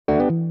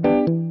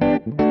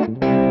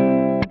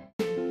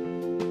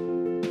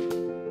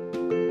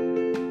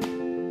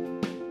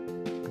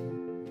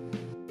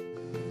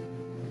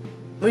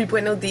Muy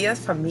buenos días,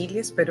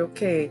 familia. Espero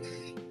que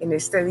en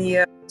este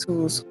día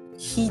sus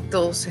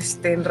ojitos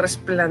estén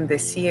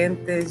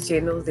resplandecientes,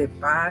 llenos de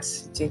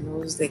paz,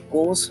 llenos de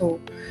gozo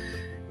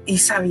y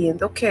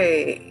sabiendo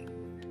que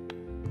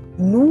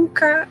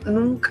nunca,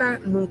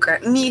 nunca, nunca,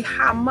 ni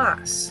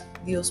jamás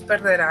Dios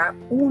perderá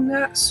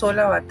una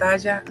sola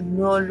batalla,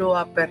 no lo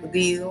ha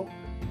perdido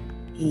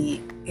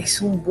y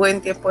es un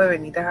buen tiempo de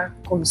venir a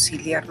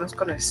conciliarnos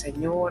con el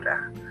Señor,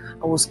 a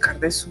buscar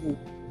de su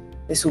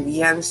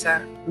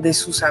guianza, de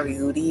su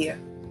sabiduría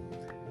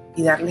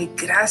y darle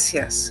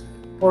gracias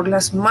por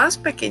las más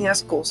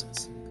pequeñas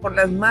cosas, por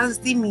las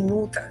más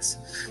diminutas.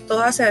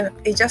 Todas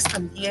ellas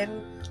también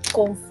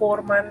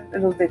conforman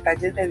los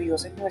detalles de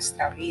Dios en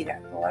nuestra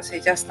vida. Todas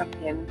ellas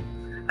también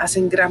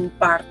hacen gran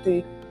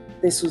parte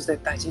de sus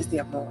detalles de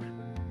amor.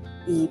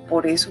 Y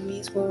por eso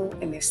mismo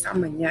en esta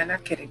mañana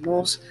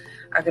queremos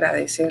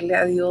agradecerle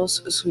a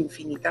Dios su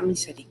infinita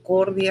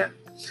misericordia,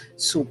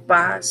 su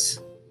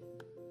paz,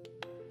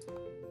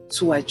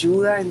 su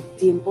ayuda en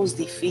tiempos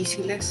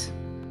difíciles,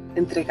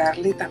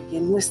 entregarle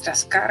también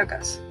nuestras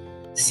cargas.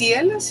 Si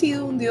Él ha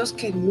sido un Dios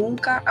que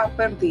nunca ha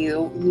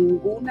perdido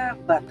ninguna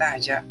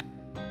batalla,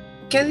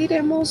 ¿qué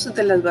diremos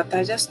de las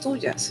batallas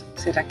tuyas?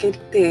 ¿Será que Él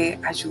te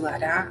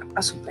ayudará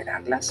a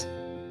superarlas?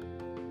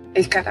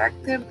 El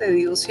carácter de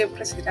Dios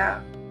siempre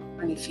será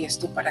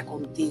manifiesto para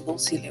contigo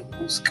si le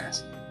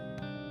buscas.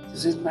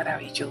 Eso es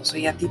maravilloso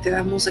y a ti te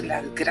damos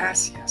las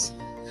gracias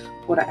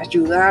por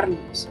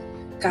ayudarnos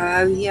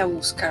cada día a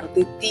buscar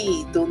de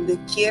ti, donde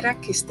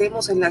quiera que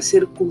estemos, en la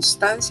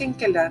circunstancia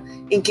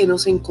en que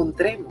nos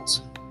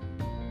encontremos.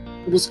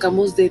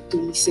 Buscamos de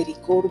tu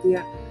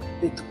misericordia,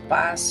 de tu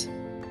paz,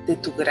 de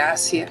tu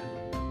gracia,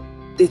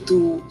 de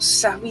tu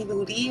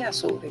sabiduría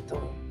sobre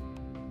todo.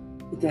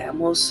 Y te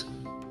damos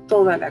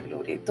toda la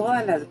gloria y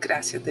todas las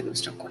gracias de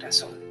nuestro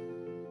corazón.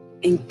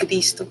 En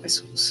Cristo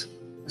Jesús,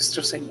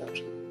 nuestro Señor.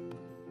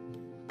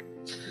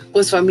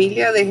 Pues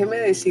familia, déjeme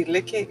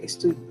decirle que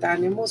estoy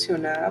tan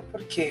emocionada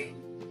porque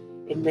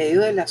en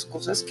medio de las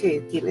cosas que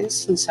tienen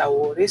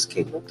sinsabores,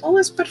 que no todo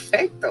es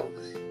perfecto.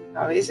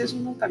 A veces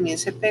uno también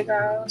se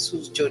pega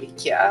sus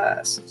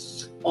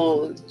lloriqueadas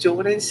o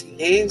llora en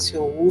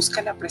silencio o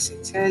busca la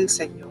presencia del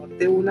Señor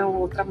de una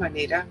u otra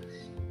manera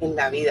en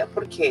la vida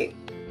porque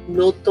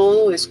no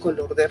todo es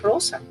color de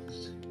rosa,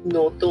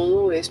 no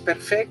todo es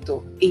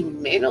perfecto y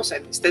menos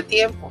en este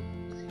tiempo.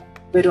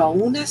 Pero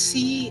aún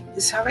así,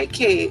 sabe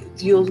que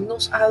Dios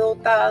nos ha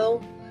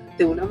dotado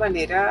de una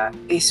manera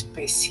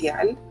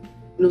especial,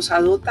 nos ha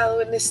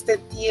dotado en este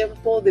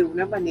tiempo de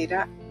una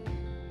manera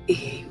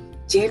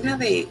llena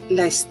de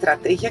la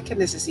estrategia que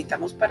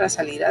necesitamos para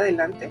salir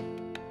adelante.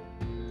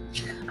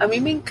 A mí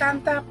me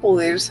encanta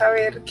poder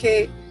saber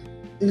que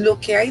lo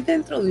que hay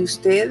dentro de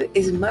usted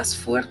es más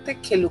fuerte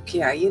que lo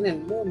que hay en el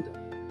mundo.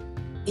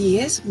 Y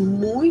es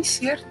muy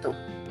cierto,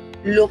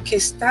 lo que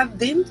está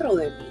dentro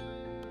de mí,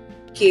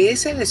 que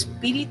es el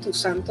Espíritu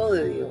Santo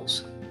de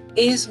Dios,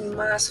 es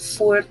más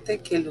fuerte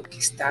que lo que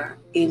está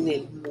en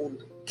el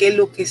mundo, que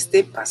lo que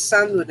esté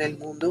pasando en el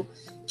mundo,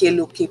 que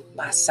lo que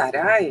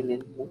pasará en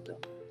el mundo.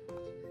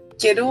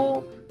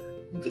 Quiero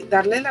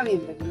darle la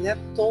bienvenida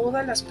a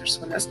todas las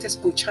personas que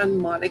escuchan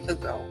Monica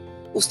Go.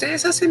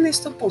 Ustedes hacen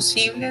esto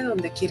posible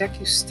donde quiera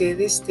que usted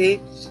esté.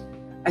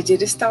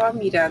 Ayer estaba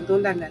mirando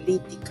la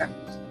analítica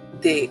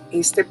de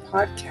este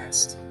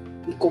podcast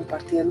y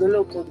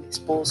compartiéndolo con mi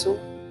esposo.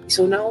 Y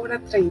son ahora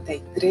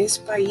 33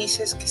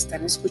 países que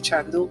están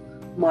escuchando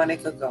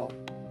Monica Go.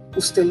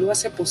 Usted lo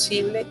hace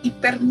posible y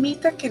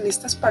permita que en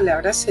estas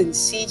palabras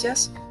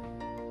sencillas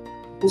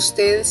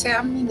usted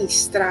sea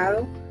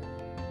ministrado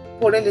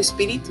por el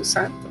Espíritu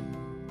Santo.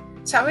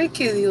 ¿Sabe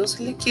que Dios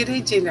le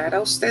quiere llenar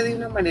a usted de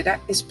una manera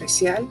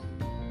especial?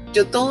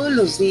 Yo todos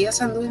los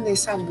días ando en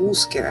esa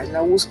búsqueda, en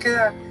la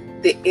búsqueda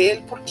de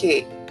Él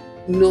porque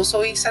no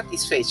soy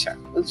satisfecha,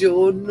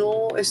 yo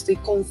no estoy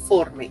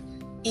conforme.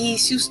 Y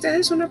si usted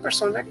es una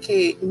persona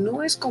que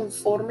no es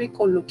conforme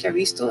con lo que ha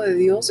visto de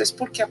Dios, es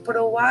porque ha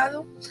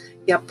probado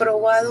y ha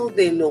probado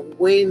de lo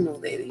bueno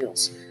de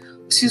Dios.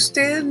 Si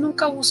usted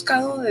nunca ha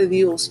buscado de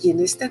Dios y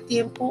en este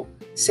tiempo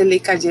se le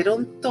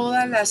cayeron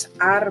todas las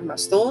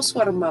armas, todo su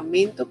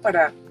armamento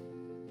para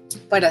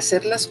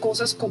hacer las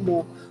cosas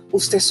como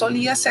usted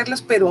solía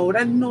hacerlas, pero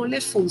ahora no le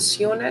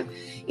funcionan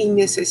y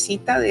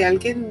necesita de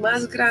alguien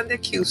más grande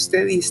que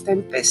usted y está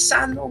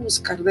empezando a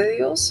buscar de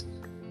Dios,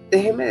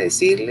 déjeme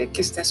decirle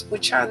que está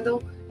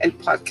escuchando el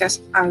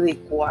podcast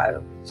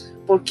adecuado,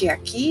 porque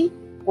aquí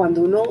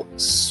cuando uno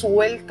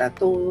suelta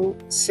todo,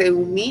 se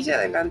humilla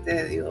delante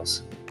de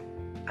Dios,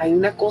 hay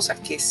una cosa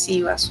que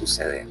sí va a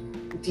suceder.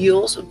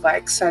 Dios va a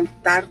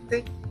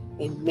exaltarte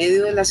en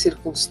medio de las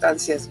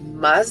circunstancias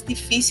más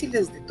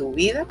difíciles de tu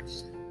vida.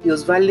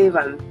 Dios va a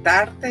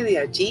levantarte de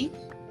allí.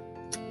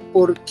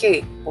 ¿Por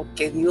qué?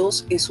 Porque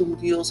Dios es un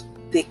Dios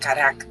de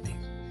carácter.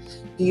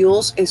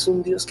 Dios es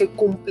un Dios que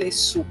cumple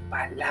su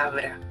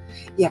palabra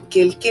y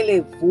aquel que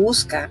le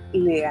busca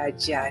le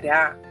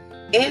hallará.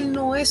 Él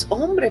no es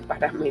hombre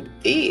para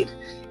mentir.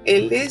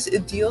 Él es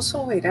Dios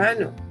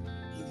soberano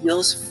y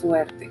Dios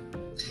fuerte.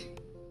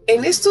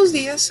 En estos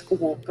días,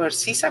 o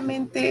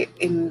precisamente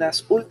en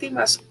las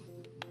últimas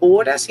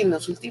horas y en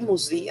los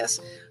últimos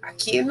días,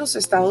 aquí en los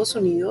Estados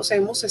Unidos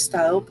hemos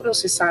estado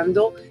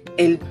procesando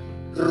el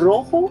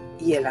rojo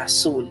y el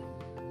azul.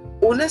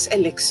 Unas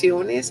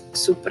elecciones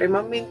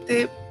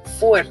supremamente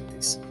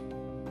fuertes.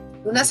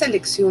 Unas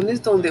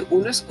elecciones donde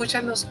uno escucha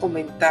en los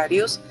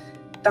comentarios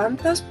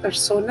tantas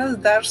personas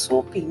dar su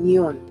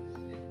opinión.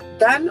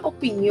 Dan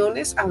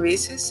opiniones a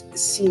veces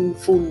sin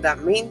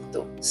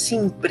fundamento,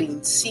 sin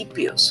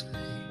principios.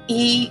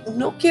 Y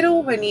no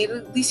quiero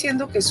venir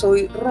diciendo que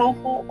soy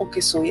rojo o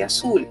que soy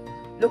azul.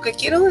 Lo que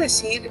quiero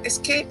decir es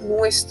que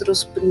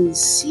nuestros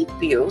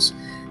principios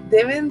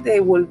deben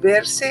de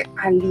volverse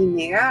a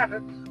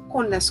alinear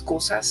con las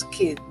cosas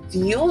que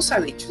Dios ha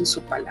dicho en su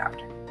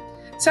palabra.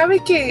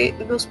 ¿Sabe que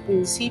los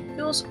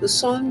principios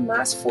son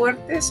más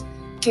fuertes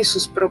que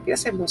sus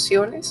propias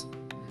emociones?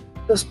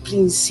 Los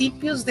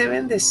principios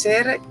deben de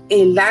ser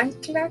el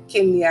ancla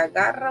que le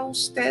agarra a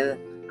usted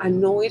a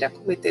no ir a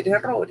cometer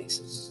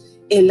errores,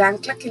 el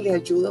ancla que le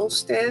ayuda a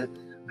usted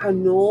a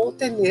no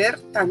tener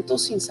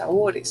tantos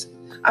sinsabores.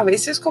 A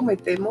veces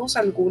cometemos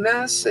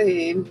algunas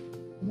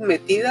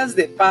metidas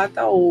de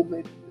pata o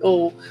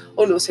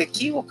nos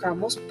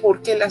equivocamos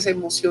porque las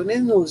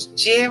emociones nos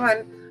llevan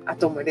a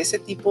tomar ese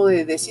tipo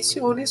de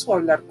decisiones o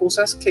hablar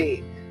cosas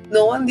que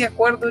no van de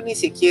acuerdo ni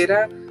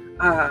siquiera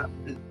a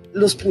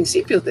los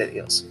principios de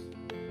Dios.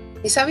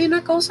 ¿Y sabe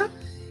una cosa?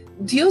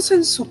 Dios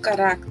en su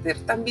carácter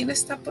también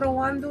está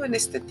probando en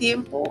este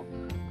tiempo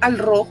al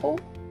rojo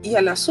y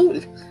al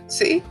azul,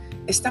 ¿sí?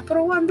 Está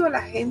probando a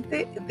la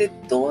gente de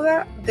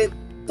toda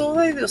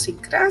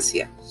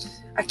idiosincrasia.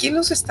 Aquí en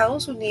los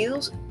Estados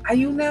Unidos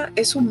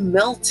es un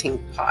melting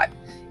pot,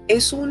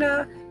 es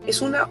una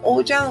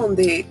olla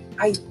donde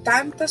hay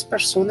tantas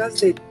personas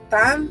de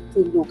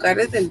tantos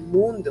lugares del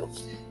mundo,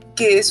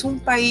 que es un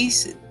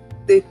país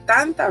de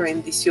tanta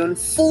bendición,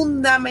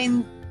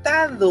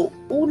 fundamentado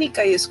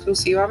única y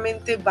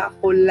exclusivamente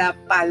bajo la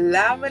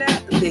palabra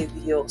de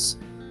Dios,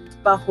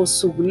 bajo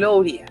su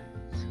gloria,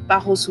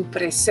 bajo su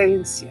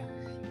presencia.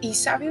 Y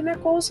 ¿sabe una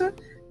cosa?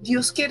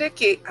 Dios quiere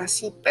que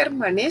así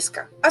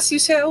permanezca, así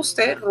sea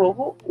usted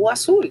rojo o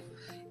azul.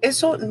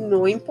 Eso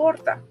no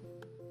importa,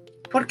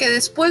 porque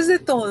después de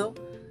todo,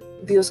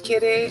 Dios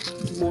quiere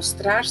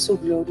mostrar su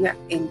gloria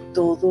en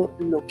todo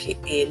lo que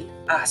Él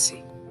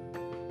hace.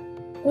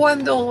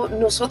 Cuando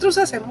nosotros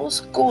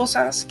hacemos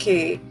cosas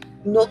que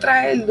no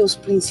traen los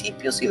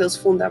principios y los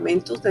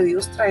fundamentos de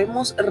Dios,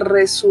 traemos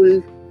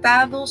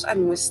resultados a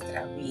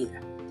nuestra vida.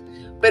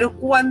 Pero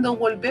cuando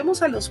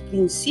volvemos a los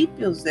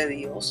principios de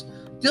Dios,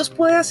 Dios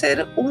puede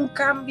hacer un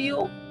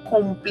cambio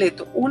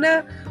completo,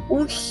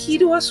 un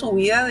giro a su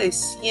vida de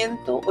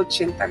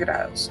 180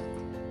 grados.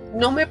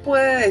 No me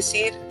puede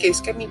decir que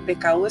es que mi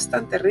pecado es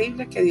tan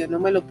terrible que Dios no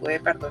me lo puede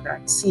perdonar.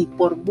 Sí,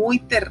 por muy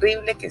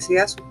terrible que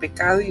sea su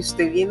pecado y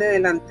usted viene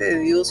delante de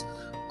Dios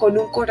con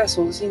un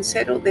corazón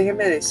sincero,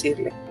 déjeme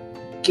decirle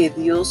que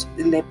Dios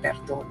le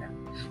perdona.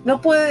 No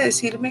puede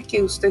decirme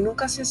que usted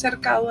nunca se ha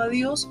acercado a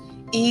Dios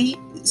y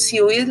si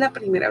hoy es la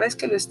primera vez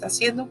que lo está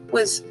haciendo,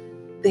 pues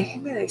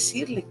déjeme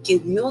decirle que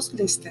Dios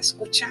le está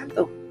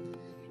escuchando.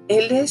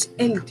 Él es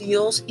el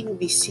Dios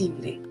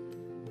invisible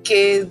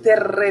que de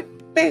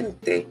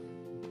repente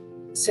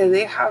se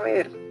deja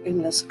ver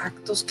en los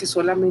actos que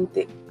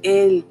solamente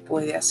Él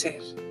puede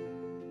hacer.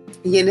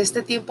 Y en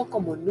este tiempo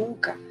como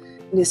nunca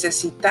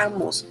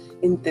necesitamos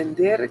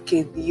entender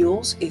que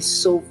Dios es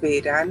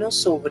soberano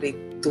sobre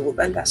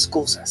todas las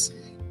cosas.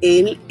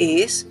 Él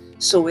es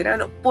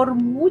soberano. Por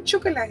mucho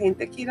que la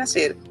gente quiera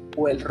hacer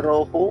o el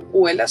rojo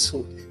o el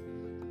azul,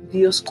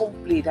 Dios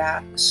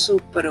cumplirá su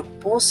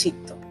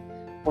propósito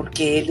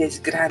porque Él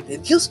es grande.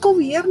 Dios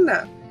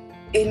gobierna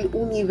el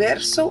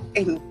universo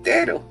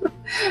entero.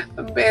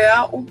 Me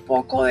da un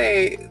poco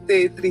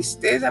de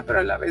tristeza, pero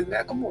a la vez me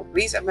da como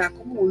risa, me da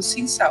como un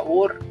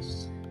sinsabor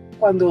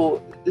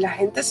cuando la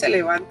gente se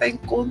levanta en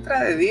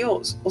contra de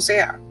Dios, o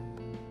sea,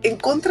 en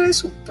contra de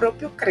su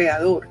propio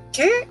creador.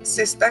 ¿Qué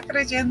se está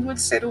creyendo el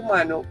ser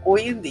humano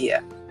hoy en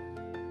día?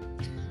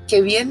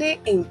 Que viene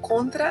en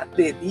contra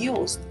de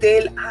Dios,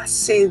 del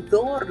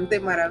hacedor de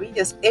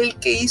maravillas, el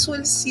que hizo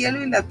el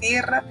cielo y la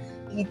tierra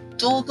y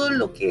todo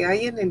lo que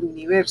hay en el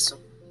universo.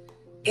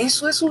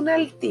 Eso es una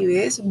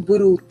altivez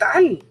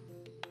brutal.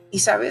 ¿Y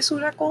sabes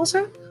una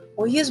cosa?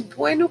 Hoy es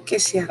bueno que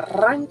se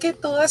arranque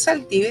toda esa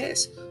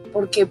altivez,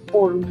 porque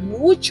por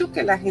mucho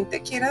que la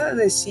gente quiera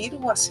decir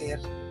o hacer,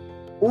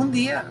 un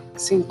día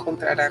se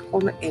encontrará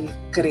con el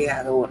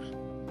Creador.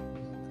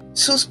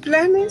 Sus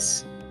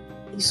planes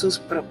y sus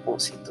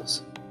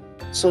propósitos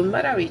son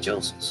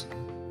maravillosos.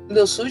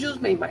 Los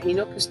suyos, me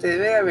imagino que usted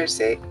debe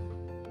haberse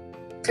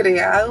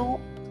creado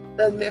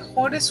los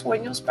mejores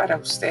sueños para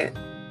usted.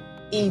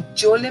 Y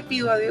yo le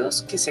pido a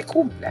Dios que se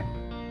cumplan.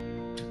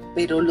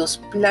 Pero los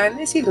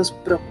planes y los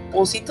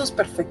propósitos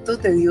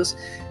perfectos de Dios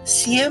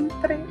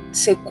siempre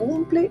se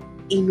cumplen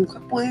y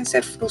nunca pueden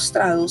ser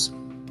frustrados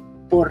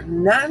por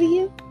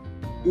nadie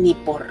ni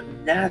por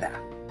nada,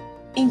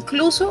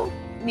 incluso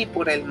ni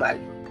por el mal.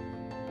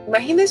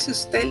 Imagínese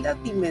usted la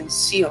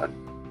dimensión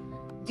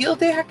Dios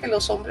deja que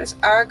los hombres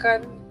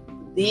hagan,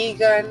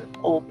 digan,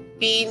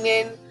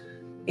 opinen,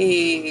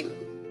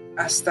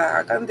 hasta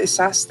hagan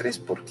desastres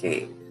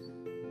porque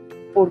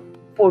por,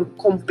 por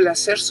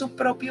complacer su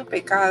propio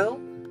pecado,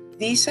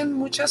 dicen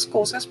muchas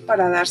cosas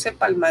para darse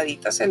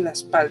palmaditas en la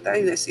espalda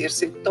y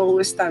decirse todo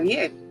está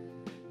bien.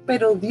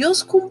 Pero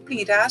Dios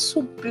cumplirá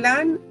su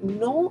plan,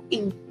 no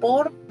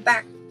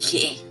importa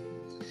qué.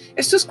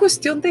 Esto es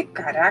cuestión de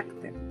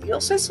carácter.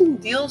 Dios es un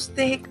Dios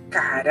de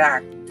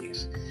carácter.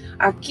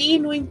 Aquí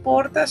no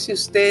importa si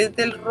usted es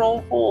del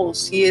rojo o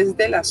si es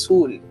del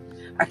azul.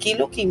 Aquí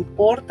lo que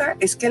importa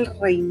es que el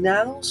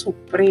reinado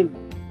supremo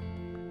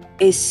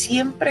es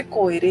siempre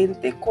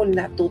coherente con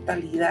la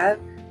totalidad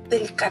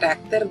del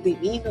carácter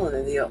divino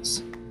de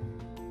Dios.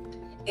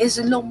 Es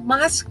lo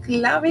más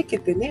clave que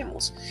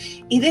tenemos.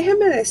 Y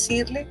déjeme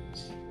decirle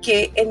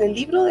que en el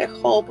libro de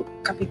Job,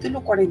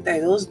 capítulo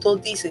 42,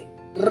 2 dice: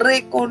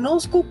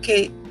 reconozco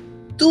que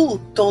tú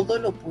todo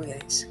lo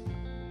puedes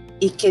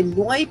y que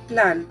no hay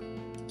plan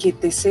que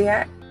te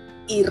sea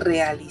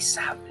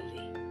irrealizable.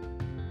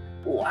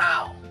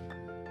 ¡Wow!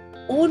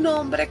 Un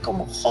hombre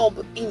como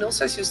Job, y no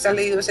sé si usted ha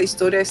leído esa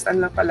historia, está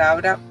en la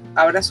palabra,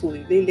 abra su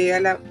Biblia y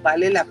léala,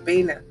 vale la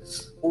pena.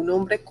 Un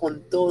hombre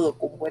con todo,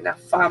 con buena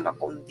fama,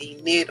 con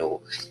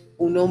dinero,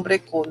 un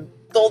hombre con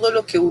todo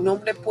lo que un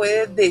hombre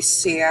puede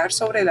desear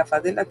sobre la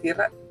faz de la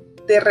tierra,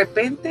 de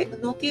repente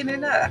no tiene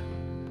nada.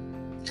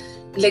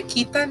 Le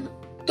quitan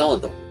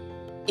todo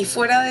y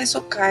fuera de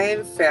eso cae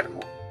enfermo.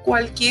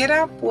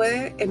 Cualquiera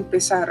puede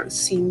empezar,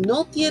 si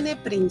no tiene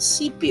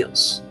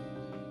principios,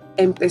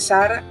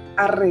 empezar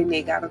a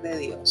renegar de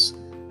Dios,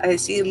 a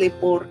decirle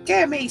por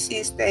qué me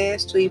hiciste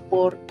esto y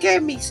por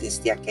qué me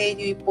hiciste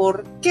aquello y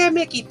por qué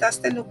me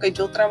quitaste lo que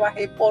yo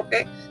trabajé,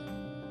 porque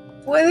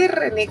puede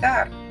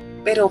renegar.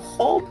 Pero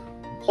Job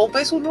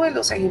es uno de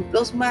los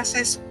ejemplos más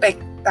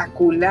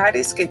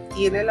espectaculares que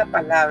tiene la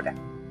palabra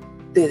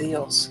de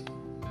Dios.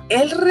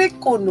 Él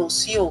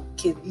reconoció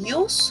que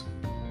Dios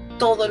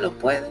todo lo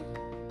puede,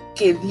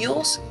 que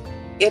Dios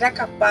era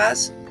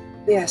capaz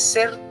de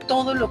hacer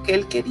todo lo que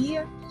él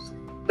quería,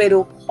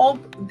 pero Job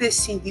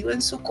decidió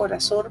en su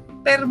corazón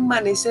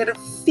permanecer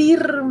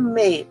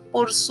firme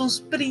por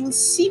sus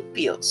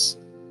principios,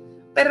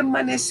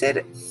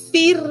 permanecer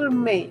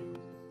firme,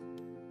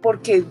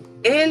 porque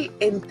él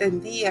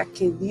entendía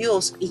que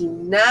Dios y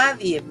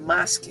nadie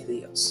más que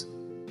Dios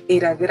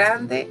era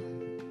grande,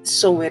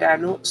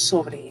 soberano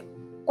sobre él.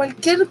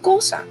 Cualquier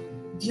cosa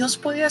Dios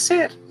puede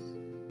hacer.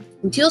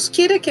 Dios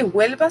quiere que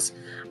vuelvas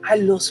a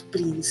los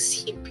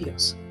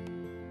principios,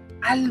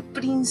 al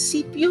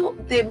principio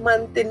de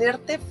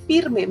mantenerte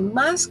firme,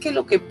 más que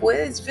lo que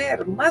puedes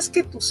ver, más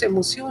que tus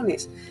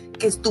emociones,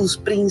 que tus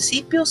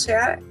principios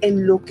sean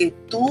en lo que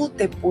tú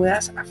te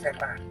puedas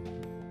aferrar.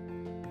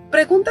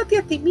 Pregúntate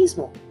a ti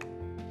mismo,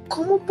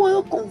 ¿cómo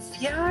puedo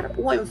confiar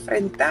o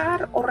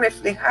enfrentar o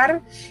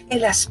reflejar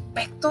el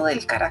aspecto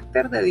del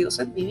carácter de Dios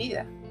en mi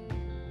vida?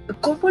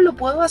 ¿Cómo lo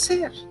puedo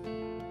hacer?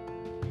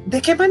 ¿De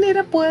qué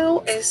manera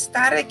puedo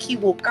estar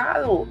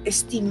equivocado,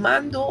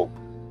 estimando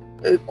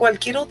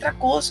cualquier otra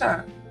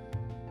cosa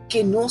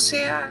que no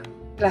sea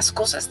las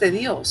cosas de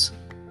Dios?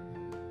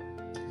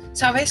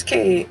 Sabes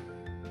que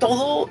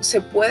todo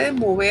se puede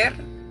mover,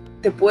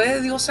 te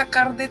puede Dios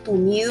sacar de tu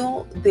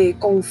nido de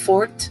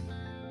confort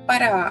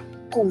para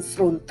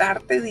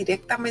confrontarte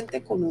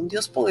directamente con un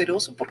Dios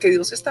poderoso, porque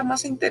Dios está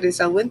más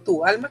interesado en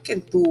tu alma que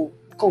en tu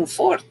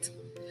confort.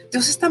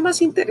 Dios está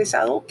más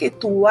interesado que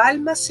tu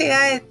alma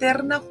sea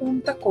eterna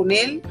junta con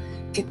Él,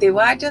 que te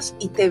vayas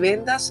y te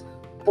vendas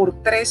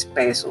por 3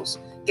 pesos,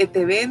 que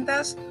te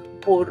vendas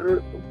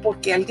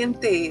porque alguien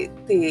te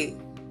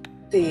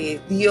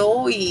dio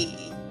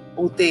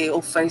o te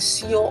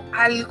ofreció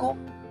algo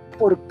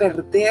por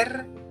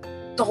perder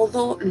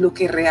todo lo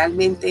que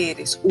realmente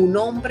eres, un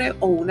hombre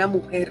o una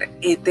mujer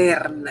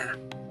eterna.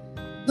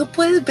 No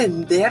puedes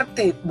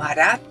venderte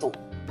barato.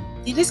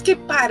 Tienes que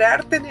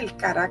pararte en el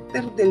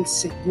carácter del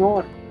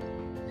Señor.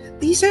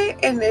 Dice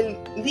en el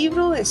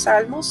libro de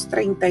Salmos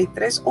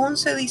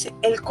 33:11, dice: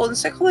 el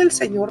consejo del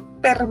Señor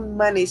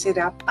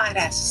permanecerá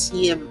para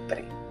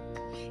siempre,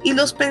 y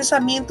los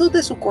pensamientos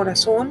de su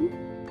corazón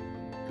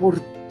por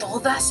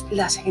todas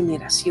las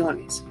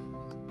generaciones.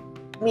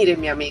 Mire,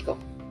 mi amigo,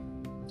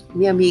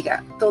 mi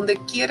amiga, donde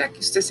quiera que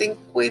usted se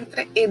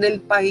encuentre, en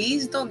el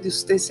país donde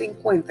usted se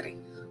encuentre,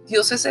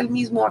 Dios es el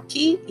mismo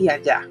aquí y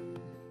allá,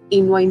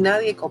 y no hay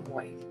nadie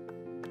como Él.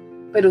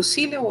 Pero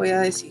sí le voy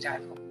a decir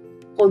algo,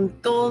 con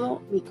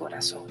todo mi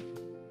corazón.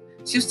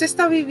 Si usted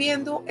está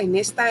viviendo en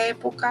esta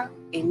época,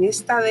 en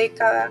esta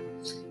década,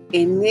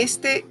 en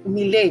este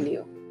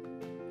milenio,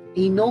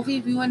 y no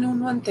vivió en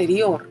uno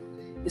anterior,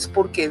 es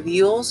porque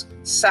Dios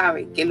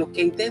sabe que lo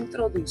que hay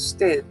dentro de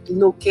usted,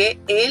 lo que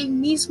Él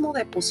mismo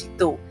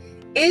depositó,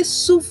 es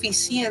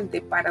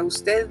suficiente para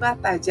usted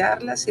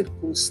batallar las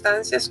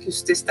circunstancias que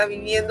usted está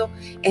viviendo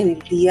en el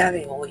día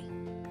de hoy.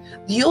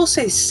 Dios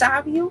es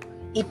sabio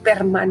y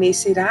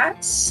permanecerá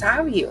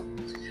sabio.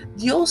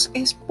 Dios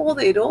es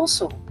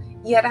poderoso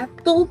y hará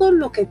todo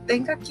lo que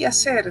tenga que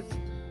hacer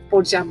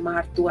por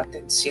llamar tu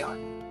atención.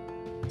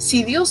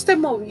 Si Dios te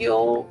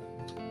movió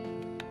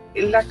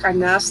en la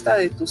canasta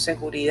de tu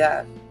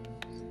seguridad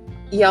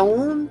y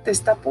aún te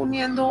está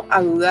poniendo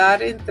a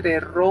dudar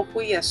entre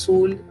rojo y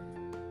azul,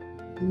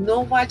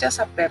 no vayas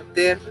a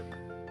perder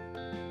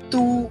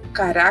tu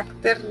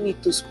carácter ni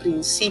tus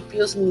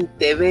principios, ni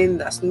te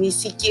vendas, ni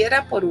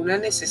siquiera por una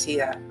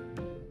necesidad.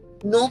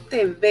 No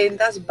te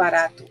vendas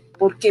barato,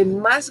 porque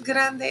más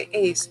grande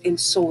es el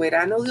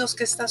soberano Dios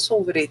que está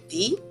sobre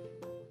ti,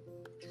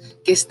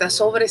 que está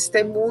sobre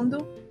este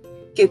mundo,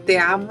 que te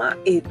ama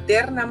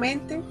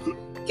eternamente,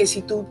 que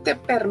si tú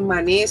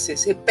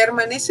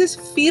permaneces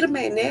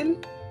firme en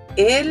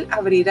Él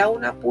abrirá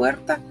una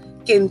puerta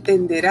que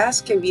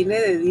entenderás que viene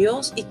de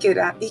Dios y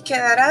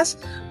quedarás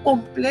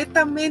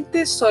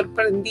completamente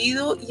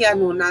sorprendido y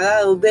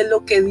anonadado de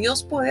lo que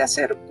Dios puede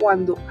hacer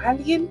cuando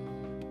alguien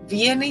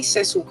viene y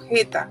se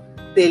sujeta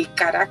del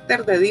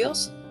carácter de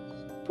Dios,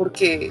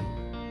 porque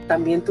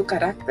también tu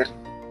carácter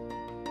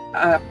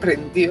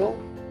aprendió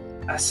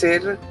a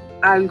ser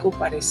algo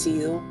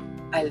parecido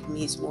al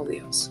mismo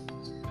Dios.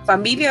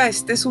 Familia,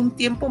 este es un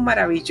tiempo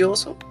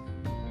maravilloso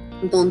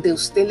donde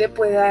usted le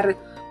puede dar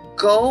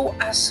go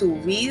a su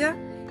vida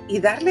y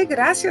darle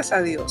gracias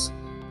a Dios,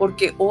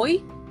 porque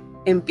hoy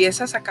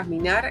empiezas a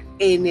caminar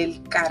en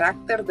el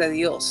carácter de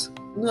Dios,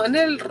 no en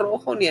el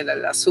rojo ni en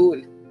el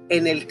azul,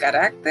 en el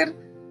carácter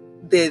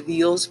de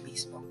Dios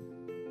mismo.